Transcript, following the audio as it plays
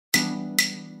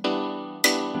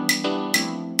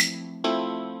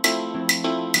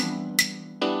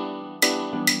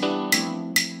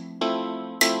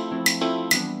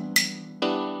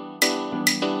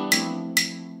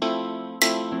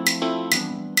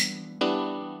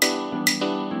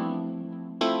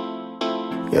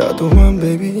You're the one,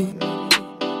 baby.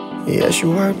 Yes,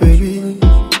 you are, baby.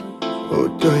 Oh,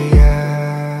 do ya?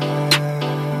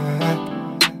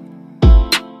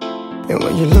 And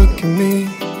when you look at me,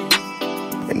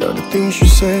 and all the things you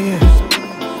say.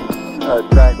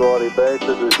 Tranquility Base,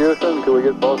 this is Houston. Can we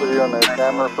get both of you on the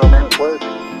camera for a minute, please?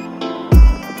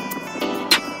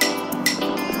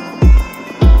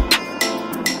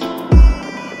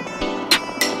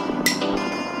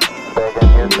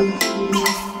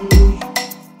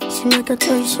 Seems like I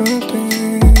tell you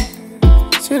something.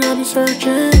 Said I've been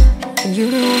searching, and you're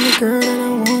the only girl that I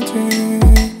wanted.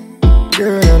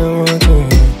 Girl that I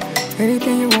wanted.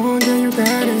 Anything you want, girl, you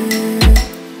got it.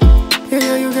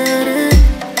 Yeah, you got it.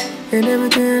 And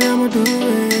everything I'ma do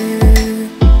it.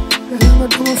 And I'ma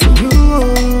do it for you.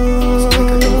 For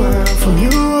you. For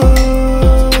you.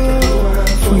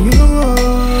 For you.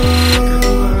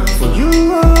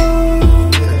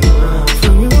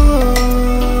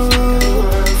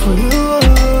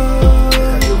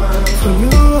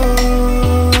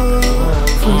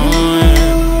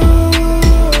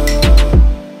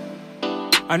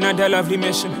 Another lovely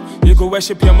mission. You go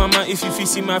worship your mama if you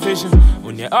see my vision.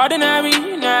 When you're ordinary,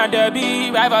 not there be.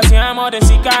 Rivals, you're more than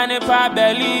sick and a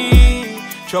belly.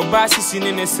 Your boss is in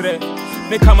Nxwrth.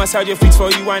 Make a massage your feet for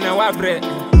you and our bread.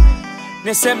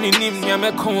 Nesemni nim,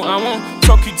 Yameko. I won't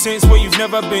talk you things where you've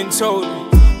never been told.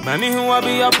 Mommy, who will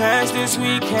be your plans this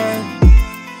weekend?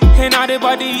 Ain't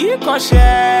nobody you can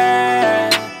share.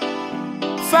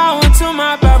 Found to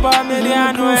my baba, maybe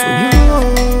I know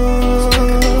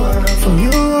for you, for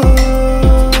you,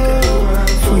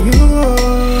 for you,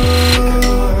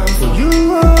 for you,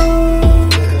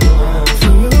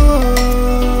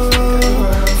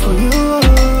 for you,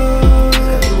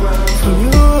 for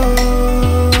you,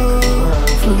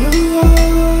 for you.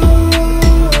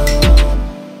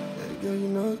 Baby girl, you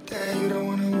know that you don't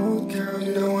wanna want, girl,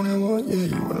 you don't wanna want, yeah,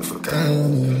 you wanna fuck out,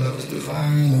 and your love is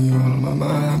divine, and you're on my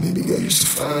mind, baby girl, you're so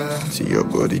fine. See, your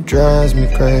body drives me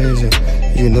crazy.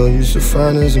 You know you so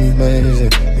fine is amazing.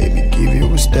 Baby, give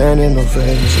you a standing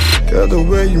ovation. Girl, the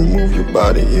way you move your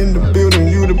body in the building,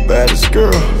 you the baddest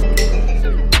girl.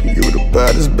 You the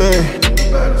baddest babe.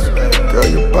 Girl,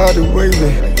 your body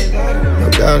waving. No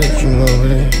doubt that you know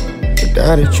it. No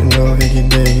doubt that you know that you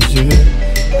lazy.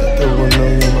 Let the world know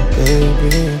you're my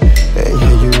baby. And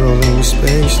yeah, you rolling with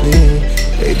spacely.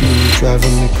 Baby, you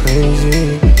driving me crazy.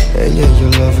 And yeah,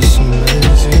 your love is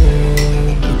amazing.